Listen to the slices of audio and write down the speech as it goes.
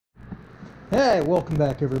Hey, welcome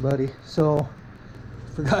back everybody. So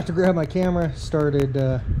forgot to grab my camera, started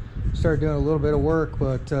doing a little bit of work,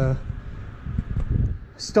 but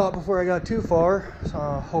stopped before I got too far, so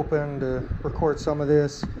I'm hoping to record some of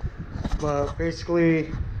this. But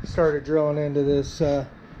basically started drilling into this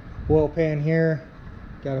oil pan here.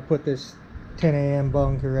 Got to put this 10 a.m.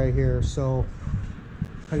 bunker right here. So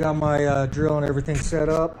I got my drill and everything set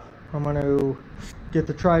up. I'm going to get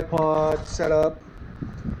the tripod set up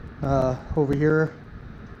over here,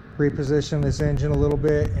 reposition this engine a little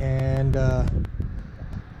bit, and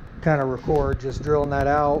kind of record just drilling that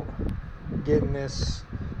out, getting this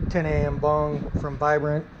 10 a.m. bung from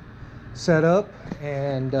Vibrant set up,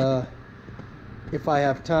 and if I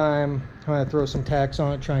have time I'm going to throw some tacks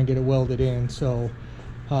on it, try and get it welded in. So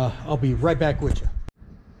I'll be right back with you.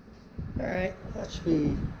 Alright, that should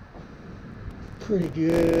be pretty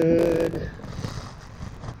good.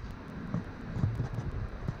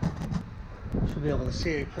 Should be able to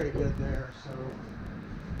see it pretty good there. So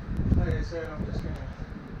like I said, I'm just gonna,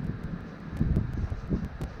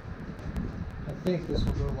 I think this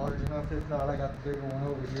will go large enough. If not, I got the bigger one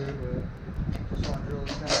over here, but just want to drill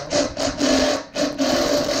this down.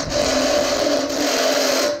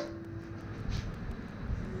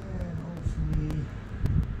 And hopefully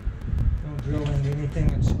don't drill into anything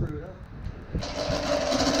that's screwed up.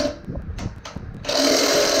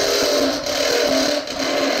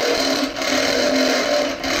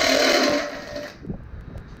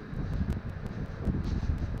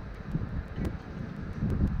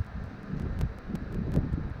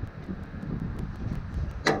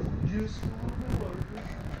 Just a little bit larger.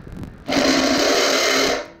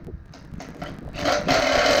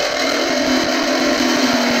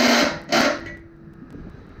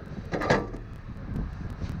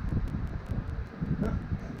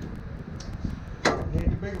 Need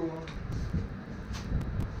the bigger one.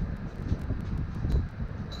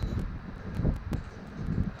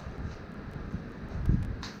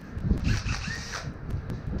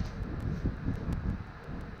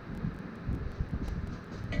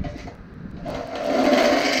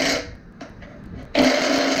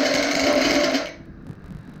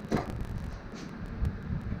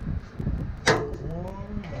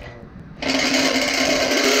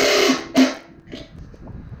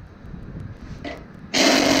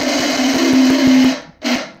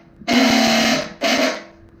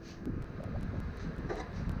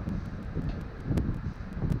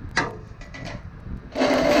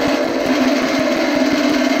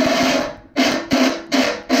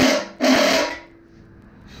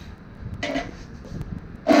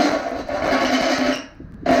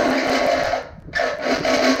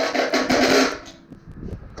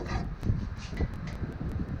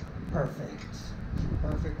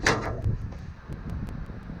 Perfect.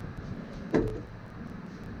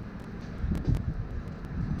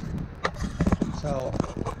 So,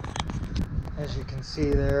 as you can see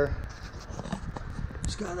there,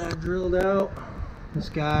 just got that drilled out. This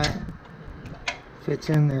guy fits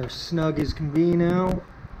in there snug as can be now.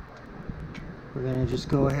 We're gonna just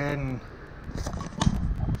go ahead and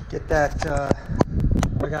get that,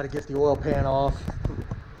 I gotta get the oil pan off.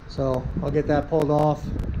 So I'll get that pulled off,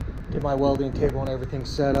 get my welding table and everything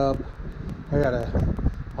set up. I gotta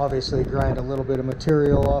obviously grind a little bit of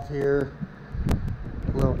material off here,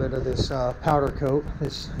 a little bit of this powder coat,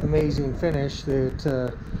 this amazing finish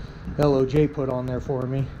that LOJ put on there for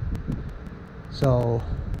me. So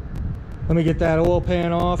let me get that oil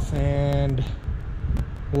pan off and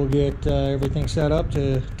we'll get everything set up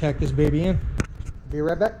to tack this baby in. Be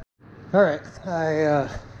right back. All right, I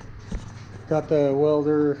got the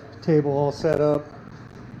welder table all set up.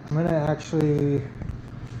 I'm gonna actually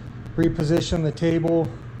reposition the table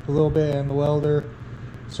a little bit and the welder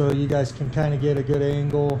so you guys can kind of get a good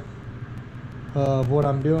angle of what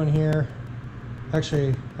I'm doing here.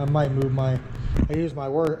 Actually, I might move I use my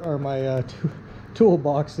work or my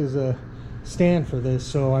toolbox as a stand for this,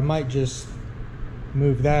 so I might just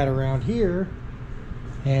move that around here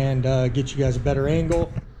and get you guys a better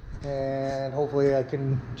angle, and hopefully I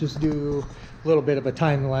can just do a little bit of a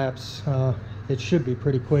time lapse. It should be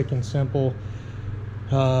pretty quick and simple.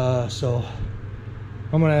 So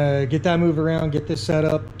I'm gonna get that moved around, get this set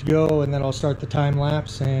up to go, and then I'll start the time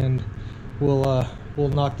lapse and we'll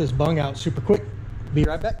knock this bung out super quick. Be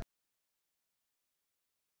right back.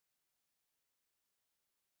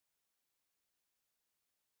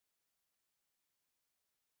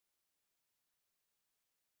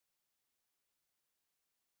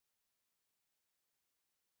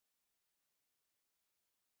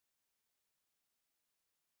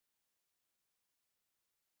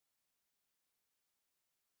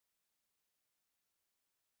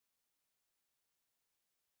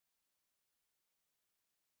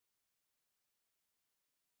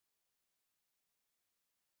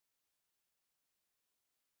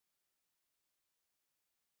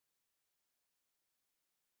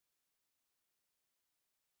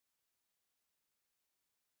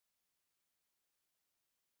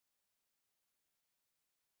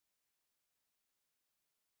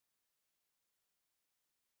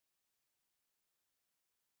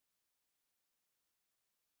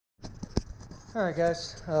 All right,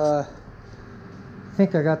 guys. I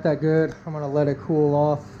think I got that good. I'm gonna let it cool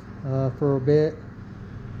off for a bit,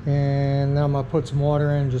 and then I'm gonna put some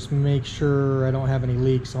water in, just make sure I don't have any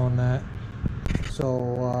leaks on that.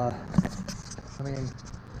 So I mean,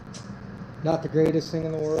 not the greatest thing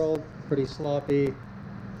in the world, pretty sloppy,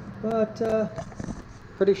 but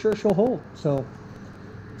pretty sure she'll hold. So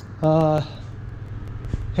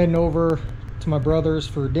heading over to my brother's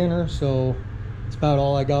for dinner, so it's about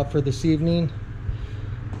all I got for this evening.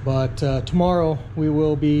 But tomorrow we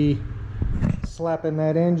will be slapping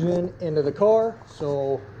that engine into the car.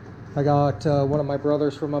 So I got one of my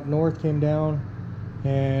brothers from up north came down,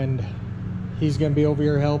 and he's gonna be over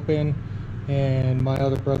here helping, and my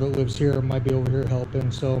other brother that lives here might be over here helping.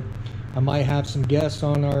 So I might have some guests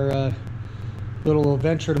on our little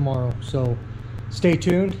adventure tomorrow, so stay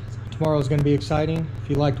tuned. Tomorrow is going to be exciting. If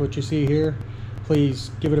you liked what you see here, please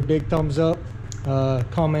give it a big thumbs up,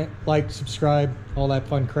 comment, like, subscribe, all that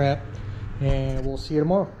fun crap, and we'll see you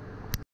tomorrow.